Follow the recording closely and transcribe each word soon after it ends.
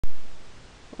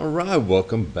All right,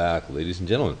 welcome back, ladies and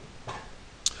gentlemen.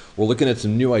 We're looking at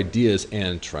some new ideas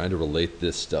and trying to relate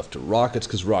this stuff to rockets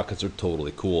because rockets are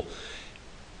totally cool.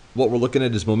 What we're looking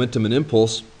at is momentum and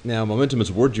impulse. Now, momentum is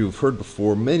a word you've heard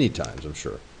before many times, I'm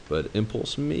sure, but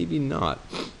impulse, maybe not.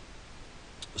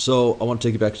 So I want to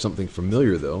take you back to something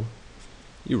familiar, though.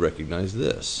 You recognize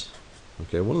this.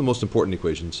 Okay, one of the most important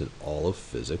equations in all of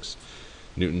physics,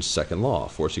 Newton's second law,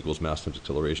 force equals mass times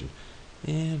acceleration.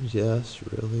 And yes,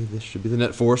 really, this should be the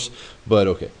net force, but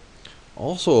okay.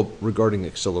 Also, regarding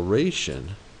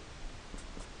acceleration,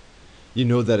 you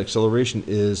know that acceleration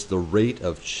is the rate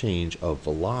of change of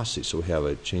velocity. So we have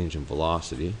a change in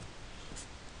velocity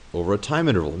over a time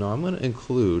interval. Now, I'm going to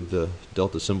include the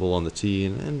delta symbol on the t,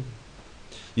 and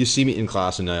you see me in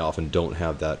class, and I often don't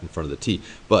have that in front of the t.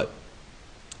 But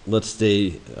let's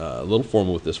stay a little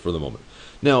formal with this for the moment.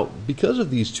 Now, because of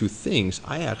these two things,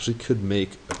 I actually could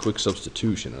make a quick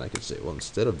substitution, and I could say, well,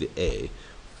 instead of the a,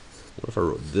 what if I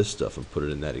wrote this stuff and put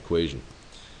it in that equation?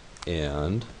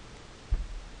 And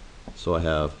so I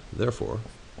have, therefore,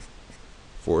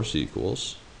 force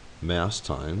equals mass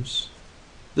times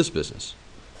this business.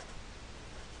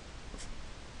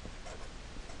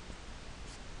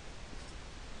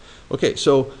 Okay,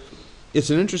 so it's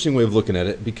an interesting way of looking at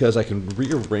it because I can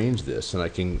rearrange this and I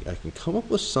can come up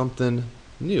with something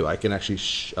new. I can actually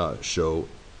show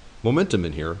momentum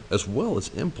in here as well as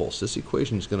impulse. This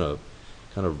equation is going to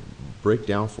kind of break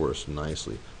down for us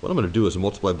nicely. What I'm going to do is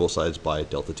multiply both sides by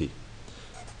delta t.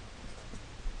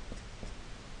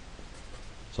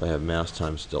 So I have mass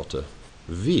times delta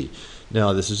v.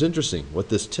 Now this is interesting. What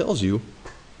this tells you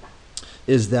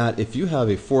is that if you have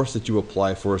a force that you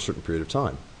apply for a certain period of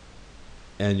time,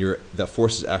 and that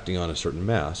force is acting on a certain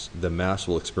mass, the mass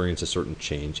will experience a certain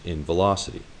change in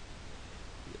velocity.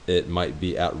 It might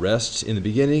be at rest in the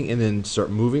beginning and then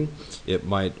start moving. It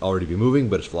might already be moving,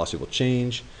 but its velocity will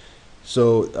change.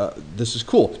 So this is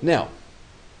cool. Now,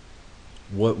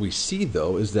 what we see,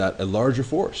 though, is that a larger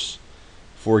force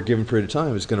for a given period of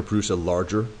time is going to produce a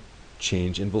larger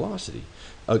change in velocity.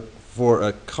 For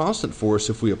a constant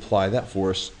force, if we apply that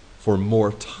force for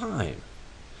more time,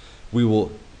 we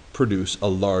will produce a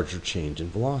larger change in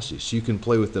velocity. So you can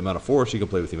play with the amount of force, you can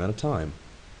play with the amount of time.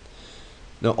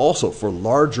 Now also, for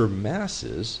larger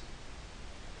masses,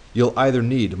 you'll either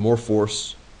need more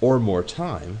force or more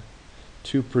time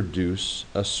to produce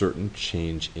a certain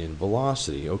change in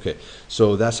velocity. Okay,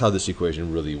 so that's how this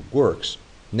equation really works.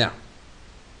 Now,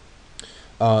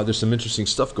 there's some interesting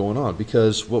stuff going on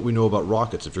because what we know about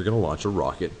rockets, if you're going to launch a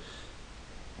rocket,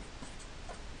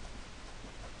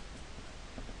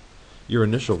 your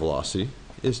initial velocity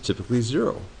is typically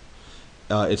 0.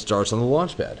 It starts on the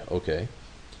launch pad, okay.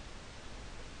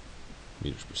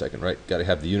 Meters per second, right? Got to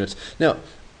have the units. Now,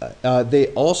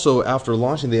 they also, after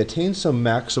launching, they attain some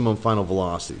maximum final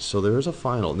velocity. So there is a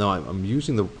final. Now, I'm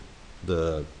using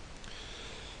the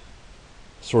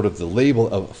sort of the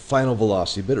label of final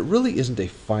velocity, but it really isn't a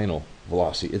final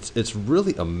velocity. It's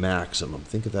really a maximum.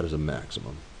 Think of that as a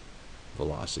maximum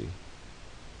velocity.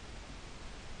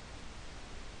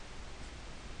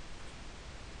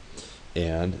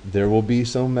 And there will be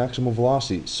some maximum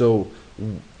velocity. So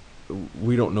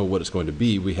we don't know what it's going to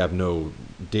be. We have no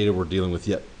data we're dealing with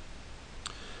yet.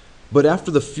 But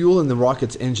after the fuel in the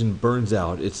rocket's engine burns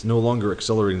out, it's no longer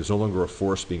accelerating. There's no longer a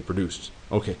force being produced.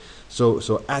 Okay,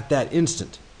 so at that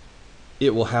instant,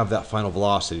 it will have that final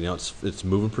velocity. Now it's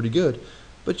moving pretty good,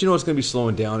 but you know it's going to be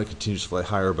slowing down. It continues to fly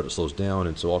higher, but it slows down,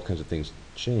 and so all kinds of things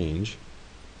change.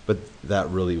 But that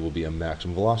really will be a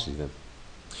maximum velocity then.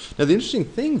 Now the interesting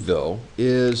thing, though,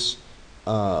 is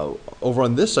over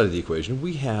on this side of the equation,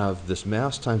 we have this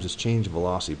mass times this change in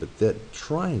velocity, but that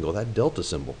triangle, that delta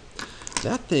symbol,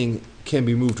 that thing can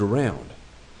be moved around.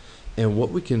 And what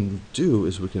we can do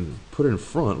is we can put it in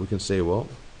front. We can say, well,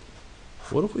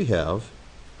 what if we have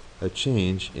a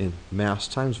change in mass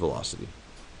times velocity,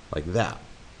 like that?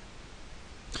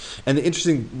 And the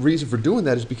interesting reason for doing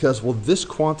that is because, well, this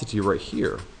quantity right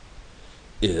here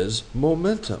is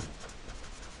momentum.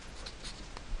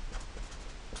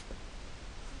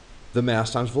 The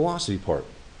mass times velocity part.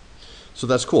 So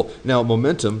that's cool. Now,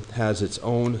 momentum has its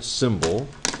own symbol.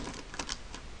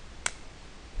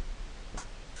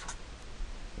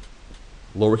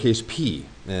 Lowercase p,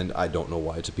 and I don't know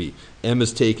why it's a p. M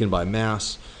is taken by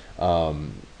mass,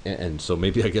 and so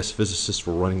maybe I guess physicists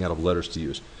were running out of letters to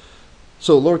use.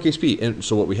 So lowercase p, and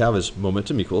so what we have is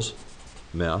momentum equals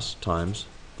mass times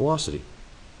velocity.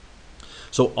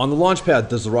 So on the launch pad,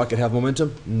 does the rocket have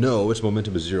momentum? No, its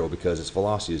momentum is 0 because its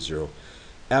velocity is 0.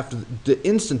 After the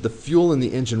instant the fuel in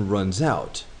the engine runs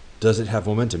out, does it have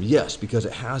momentum? Yes, because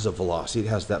it has a velocity. It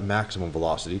has that maximum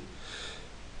velocity.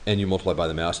 and you multiply by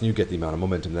the mass, and you get the amount of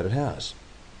momentum that it has.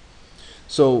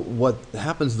 So what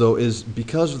happens, though, is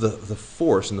because of the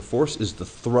force, and the force is the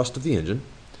thrust of the engine,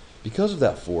 because of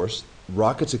that force,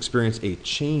 rockets experience a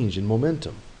change in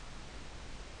momentum.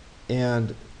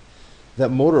 And that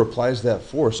motor applies that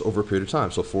force over a period of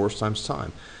time, so force times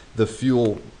time. The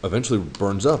fuel eventually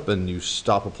burns up, and you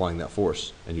stop applying that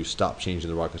force, and you stop changing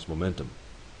the rocket's momentum.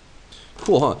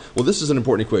 Cool, huh? Well, this is an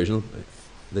important equation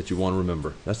that you want to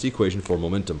remember. That's the equation for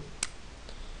momentum.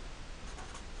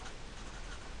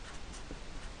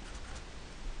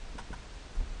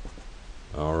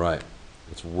 All right.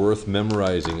 It's worth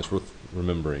memorizing. It's worth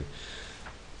remembering.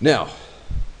 Now,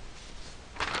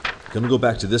 I'm going to go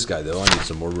back to this guy, though. I need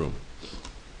some more room.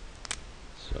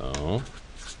 So,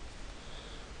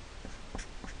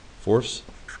 force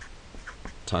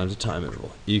times the time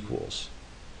interval equals.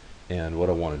 And what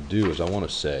I want to do is I want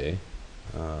to say,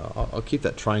 I'll keep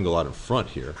that triangle out in front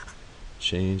here.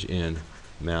 Change in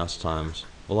mass times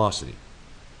velocity.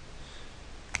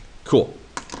 Cool.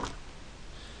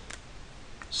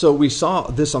 So we saw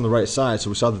this on the right side, so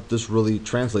we saw that this really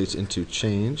translates into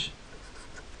change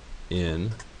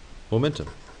in momentum.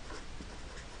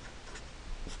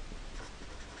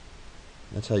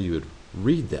 That's how you would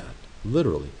read that,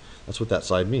 literally. That's what that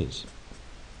side means.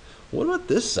 What about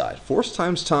this side? Force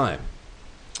times time.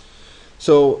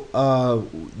 So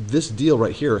this deal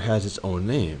right here has its own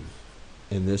name,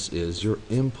 and this is your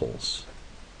impulse.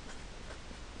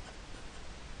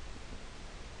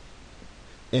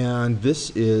 And this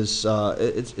is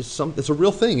it's a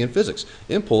real thing in physics.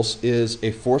 Impulse is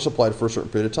a force applied for a certain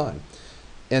period of time,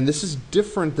 and this is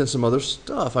different than some other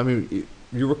stuff. I mean,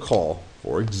 you recall,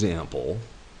 for example,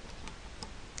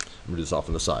 I'm going to do this off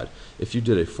on the side. If you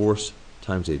did a force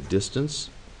times a distance,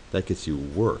 that gets you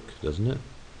work, doesn't it?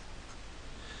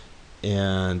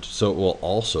 And so it will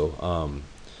also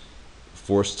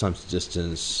force times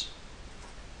distance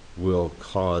will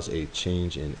cause a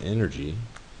change in energy.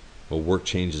 Well, work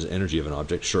changes the energy of an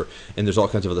object, sure. And there's all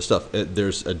kinds of other stuff.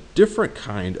 There's a different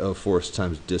kind of force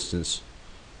times distance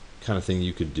kind of thing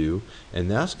you could do,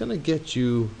 and that's going to get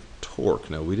you torque.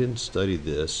 Now, we didn't study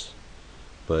this,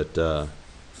 but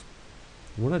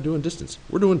we're not doing distance.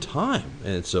 We're doing time,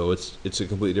 and so it's a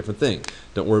completely different thing.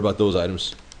 Don't worry about those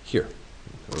items here,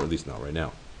 or at least not right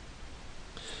now.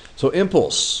 So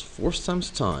impulse, force times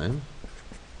time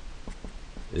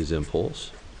is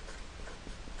impulse.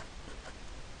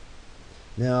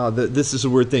 Now, this is a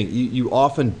weird thing. You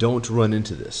often don't run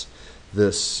into this.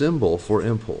 The symbol for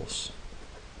impulse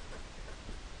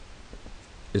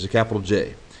is a capital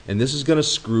J. And this is going to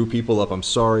screw people up. I'm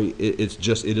sorry. It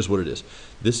is what it is.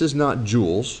 This is not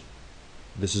joules.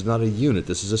 This is not a unit.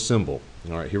 This is a symbol.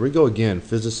 All right, here we go again.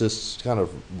 Physicists kind of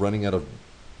running out of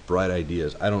bright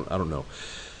ideas. I don't know.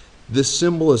 This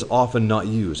symbol is often not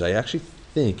used. I actually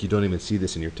think you don't even see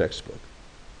this in your textbook.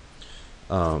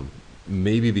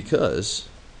 Maybe because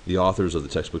the authors of the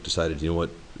textbook decided, you know what,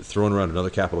 throwing around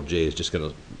another capital J is just going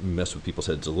to mess with people's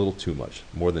heads a little too much,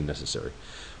 more than necessary.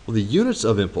 Well, the units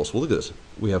of impulse, well, look at this.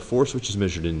 We have force, which is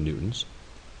measured in newtons,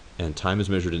 and time is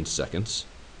measured in seconds.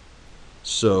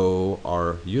 So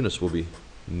our units will be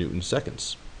newton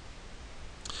seconds.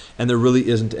 And there really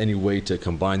isn't any way to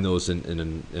combine those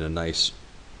in a nice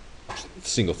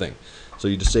single thing. So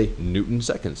you just say newton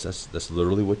seconds. That's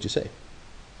literally what you say.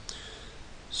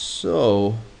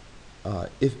 So,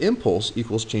 if impulse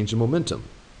equals change in momentum,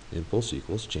 impulse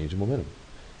equals change in momentum,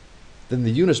 then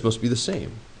the units must be the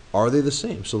same. Are they the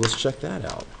same? So let's check that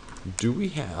out. Do we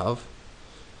have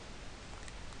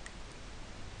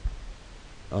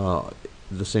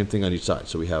the same thing on each side?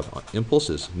 So we have impulse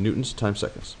is newtons times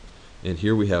seconds. And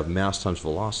here we have mass times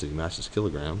velocity. Mass is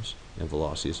kilograms, and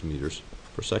velocity is meters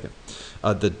per second.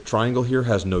 The triangle here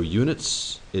has no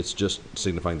units. It's just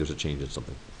signifying there's a change in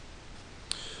something.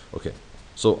 Okay,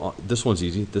 so this one's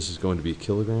easy. This is going to be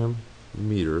kilogram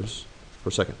meters per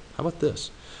second. How about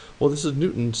this? Well, this is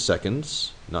newton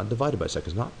seconds, not divided by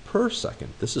seconds, not per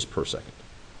second. This is per second.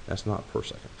 That's not per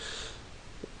second.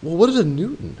 Well, what is a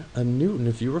newton? A newton,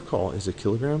 if you recall, is a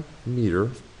kilogram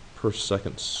meter per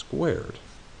second squared.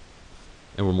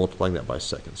 And we're multiplying that by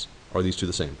seconds. Are these two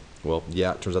the same? Well,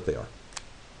 yeah, it turns out they are.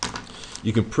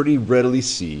 You can pretty readily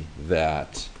see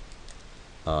that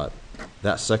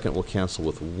that second will cancel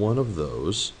with one of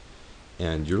those,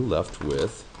 and you're left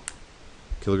with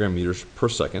kilogram meters per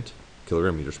second.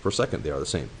 Kilogram meters per second, they are the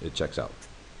same. It checks out.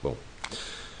 Boom.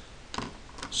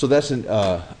 So that's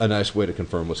a nice way to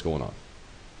confirm what's going on.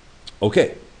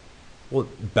 Okay, well,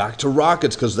 back to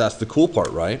rockets, because that's the cool part,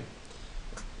 right?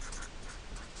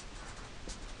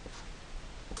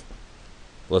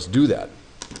 Let's do that.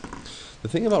 The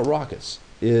thing about rockets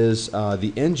is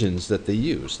the engines that they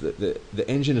use. The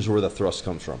engine is where the thrust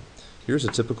comes from. Here's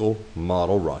a typical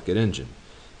model rocket engine,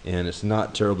 and it's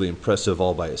not terribly impressive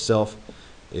all by itself.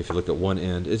 If you look at one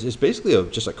end, it's basically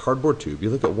just a cardboard tube. You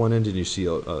look at one end and you see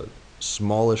a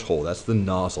smallish hole. That's the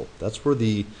nozzle. That's where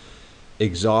the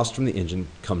exhaust from the engine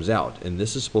comes out, and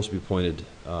this is supposed to be pointed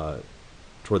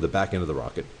toward the back end of the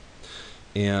rocket.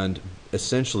 And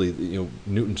essentially,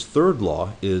 Newton's third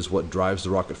law is what drives the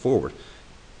rocket forward.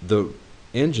 The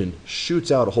engine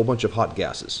shoots out a whole bunch of hot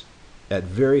gases at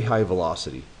very high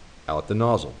velocity out the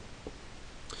nozzle.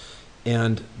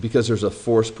 And because there's a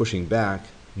force pushing back,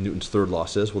 Newton's third law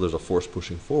says, well, there's a force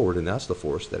pushing forward, and that's the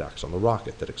force that acts on the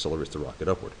rocket, that accelerates the rocket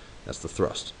upward. That's the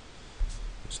thrust.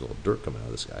 There's a little dirt coming out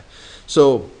of this guy.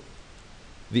 So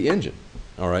the engine.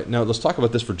 All right, now let's talk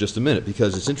about this for just a minute,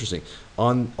 because it's interesting.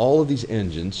 On all of these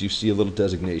engines, you see a little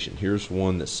designation. Here's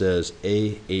one that says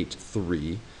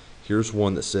A83. Here's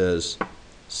one that says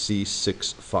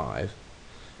C65.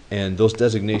 And those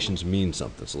designations mean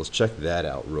something. So let's check that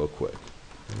out real quick.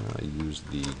 I use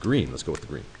the green. Let's go with the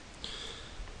green.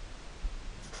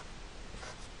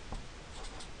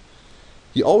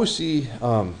 You always see,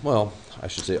 well, I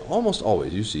should say almost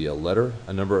always, you see a letter,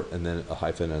 a number, and then a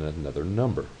hyphen and another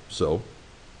number. So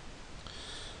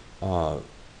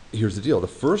here's the deal. The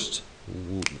first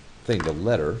thing, the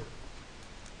letter,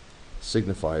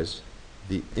 signifies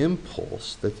the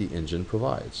impulse that the engine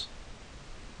provides.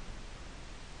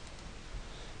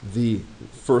 The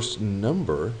first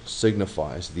number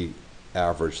signifies the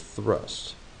average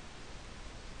thrust.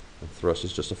 And thrust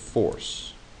is just a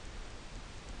force.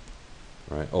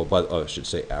 Right? I should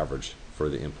say average for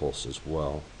the impulse as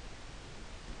well.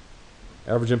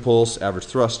 Average impulse, average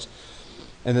thrust.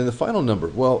 And then the final number.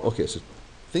 Well, okay, so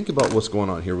think about what's going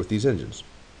on here with these engines.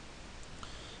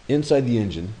 Inside the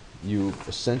engine, you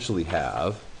essentially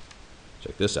have,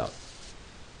 check this out.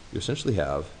 You essentially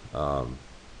have,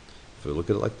 if we look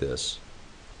at it like this,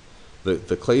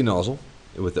 the clay nozzle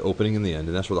with the opening in the end,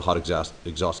 and that's where the hot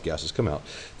exhaust gases come out.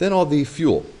 Then all the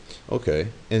fuel. Okay,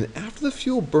 and after the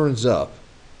fuel burns up,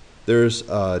 there's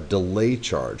a delay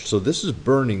charge. So this is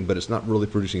burning, but it's not really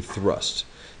producing thrust.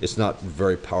 It's not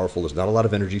very powerful. There's not a lot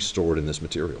of energy stored in this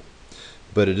material.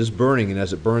 But it is burning, and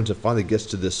as it burns, it finally gets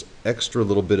to this extra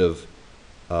little bit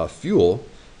of fuel,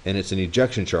 and it's an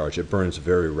ejection charge. It burns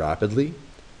very rapidly,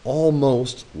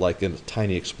 almost like a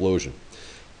tiny explosion.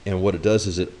 And what it does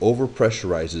is it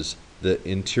overpressurizes the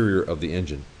interior of the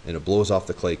engine, and it blows off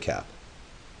the clay cap.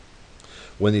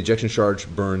 When the ejection charge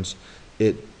burns,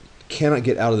 it cannot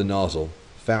get out of the nozzle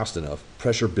fast enough.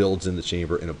 Pressure builds in the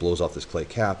chamber, and it blows off this clay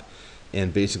cap,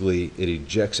 and basically it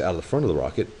ejects out of the front of the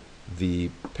rocket the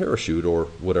parachute or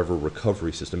whatever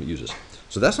recovery system it uses.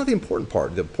 So that's not the important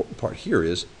part. The important part here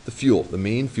is the fuel, the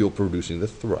main fuel producing the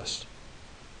thrust.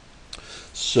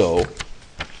 So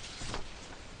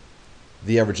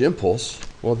the average impulse,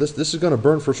 well, this is going to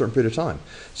burn for a certain period of time.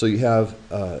 So you have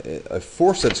a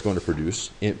force that it's going to produce.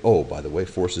 Oh, by the way,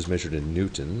 force is measured in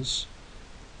newtons.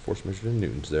 Force measured in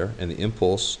newtons there, and the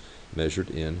impulse measured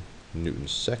in newton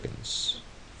seconds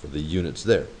for the units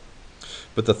there.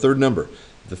 But the third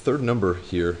number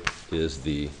here is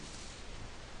the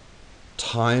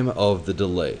time of the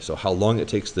delay. So how long it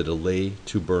takes the delay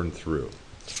to burn through.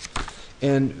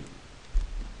 And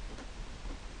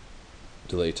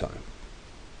delay time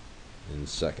in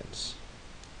seconds.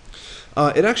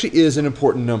 It actually is an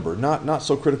important number, not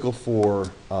so critical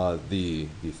for the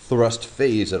thrust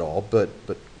phase at all, but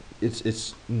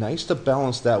it's nice to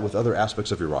balance that with other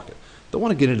aspects of your rocket. Don't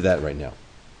want to get into that right now.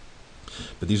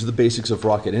 But these are the basics of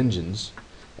rocket engines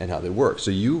and how they work.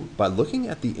 So by looking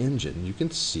at the engine, you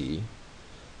can see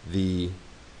the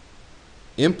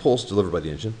impulse delivered by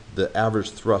the engine, the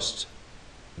average thrust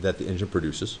that the engine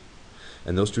produces,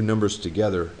 and those two numbers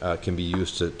together can be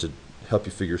used to help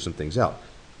you figure some things out.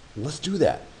 Let's do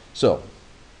that. So,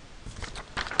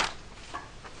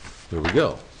 here we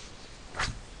go.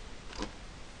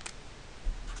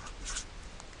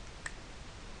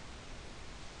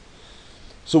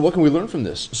 So what can we learn from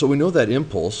this? So we know that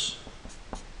impulse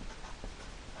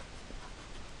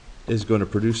is going to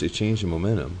produce a change in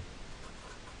momentum.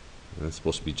 And it's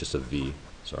supposed to be just a V,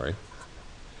 sorry.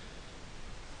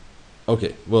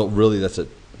 Okay, well, really that's a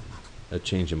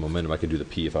change in momentum. I could do the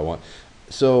P if I want.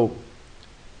 So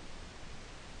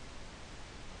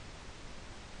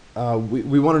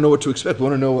we want to know what to expect. We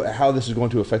want to know how this is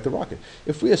going to affect the rocket.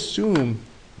 If we assume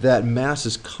that mass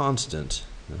is constant,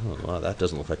 oh, well, that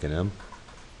doesn't look like an M.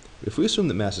 If we assume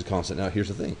that mass is constant, now here's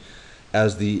the thing.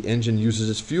 As the engine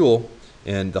uses its fuel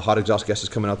and the hot exhaust gas is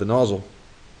coming out the nozzle,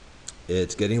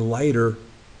 it's getting lighter,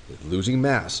 it's losing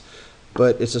mass.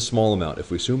 but it's a small amount.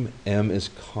 If we assume m is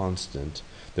constant,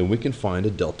 then we can find a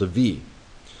delta V.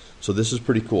 So this is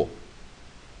pretty cool.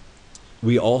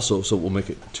 We also, so we'll make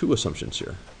it two assumptions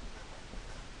here.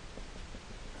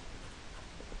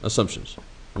 Assumptions.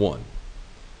 One,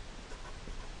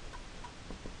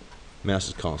 mass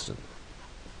is constant.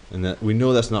 And that we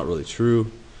know that's not really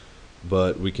true,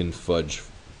 but we can fudge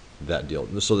that deal.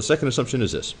 So the second assumption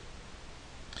is this,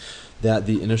 that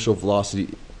the initial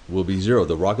velocity will be zero.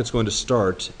 The rocket's going to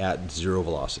start at zero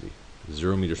velocity,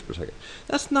 0 meters per second.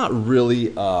 That's not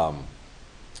really an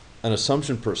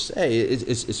assumption per se.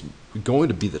 It's going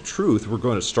to be the truth. We're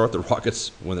going to start the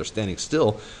rockets when they're standing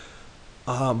still,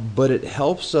 but it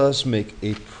helps us make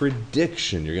a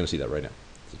prediction. You're going to see that right now.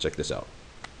 So check this out.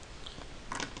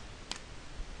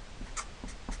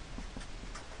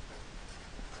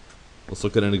 Let's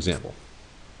look at an example.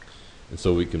 And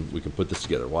so we can put this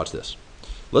together. Watch this.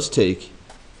 Let's take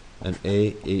an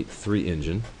A83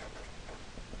 engine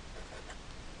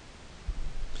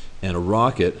and a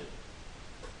rocket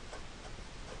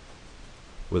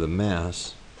with a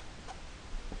mass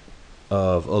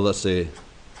of, let's say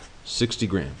 60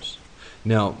 grams.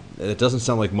 Now, it doesn't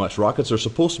sound like much. Rockets are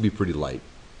supposed to be pretty light.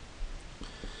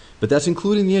 But that's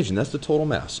including the engine. That's the total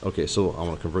mass. Okay, so I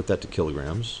want to convert that to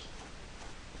kilograms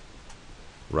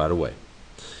right away.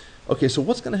 Okay, so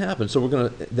what's going to happen? So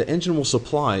the engine will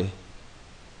supply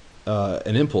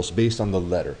an impulse based on the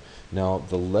letter. Now,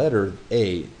 the letter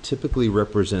A typically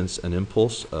represents an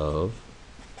impulse of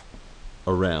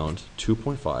around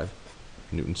 2.5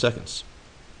 Newton seconds.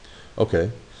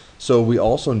 Okay, so we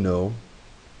also know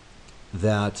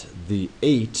that the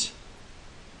 8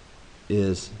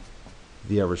 is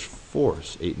the average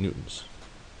force, 8 newtons.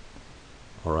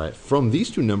 All right, from these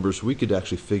two numbers, we could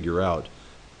actually figure out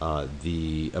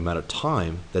the amount of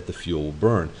time that the fuel will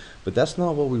burn. But that's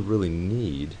not what we really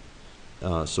need.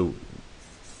 So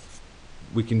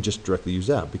we can just directly use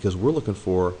that because we're looking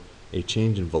for a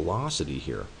change in velocity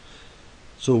here.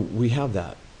 So we have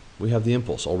that. We have the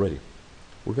impulse already.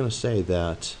 We're going to say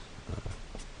that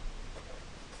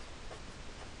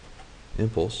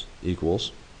impulse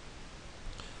equals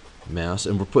mass,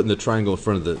 and we're putting the triangle in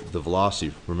front of the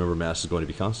velocity. Remember, mass is going to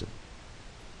be constant.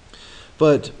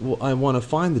 But I want to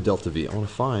find the delta V. I want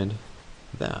to find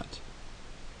that.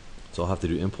 So I'll have to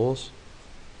do impulse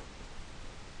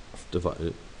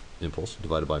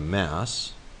divided by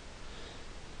mass.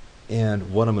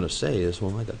 And what I'm going to say is,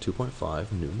 well, I got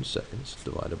 2.5 Newton seconds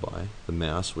divided by the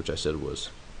mass, which I said was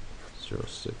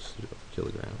 0.60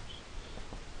 kilograms.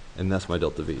 And that's my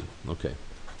delta V. Okay.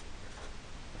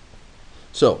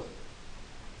 So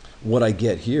what I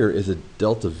get here is a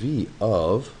delta V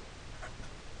of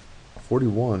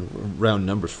 41, round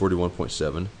numbers,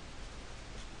 41.7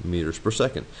 meters per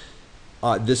second.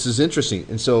 This is interesting.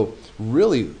 And so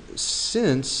really,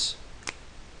 since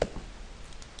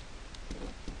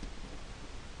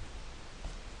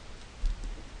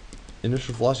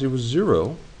initial velocity was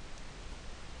 0,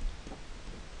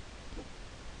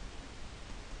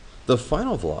 the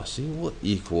final velocity will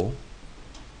equal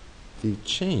the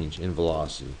change in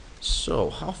velocity. So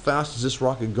how fast is this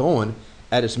rocket going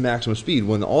at its maximum speed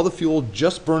when all the fuel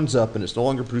just burns up and it's no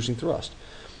longer producing thrust?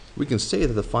 We can say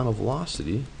that the final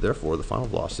velocity, therefore, the final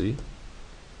velocity,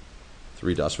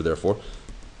 3 dots for therefore,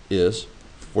 is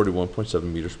 41.7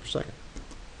 meters per second.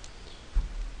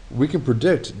 We can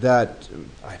predict that,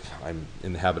 I'm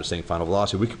in the habit of saying final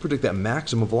velocity, we can predict that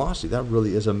maximum velocity. That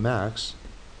really is a max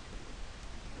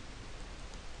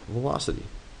velocity.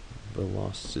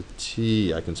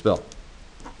 Velocity, I can spell.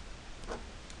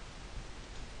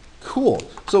 Cool.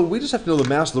 So we just have to know the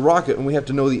mass of the rocket, and we have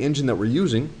to know the engine that we're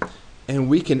using, and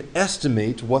we can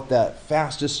estimate what that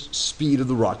fastest speed of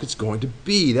the rocket's going to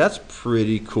be. That's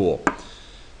pretty cool.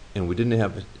 And we didn't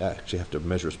actually have to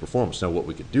measure its performance. Now what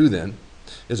we could do then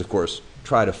is, of course,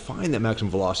 try to find that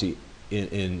maximum velocity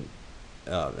in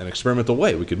an experimental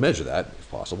way. We could measure that, if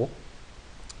possible,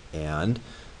 and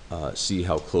see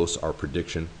how close our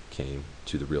prediction came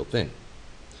to the real thing.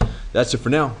 That's it for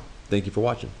now. Thank you for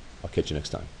watching. I'll catch you next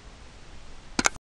time.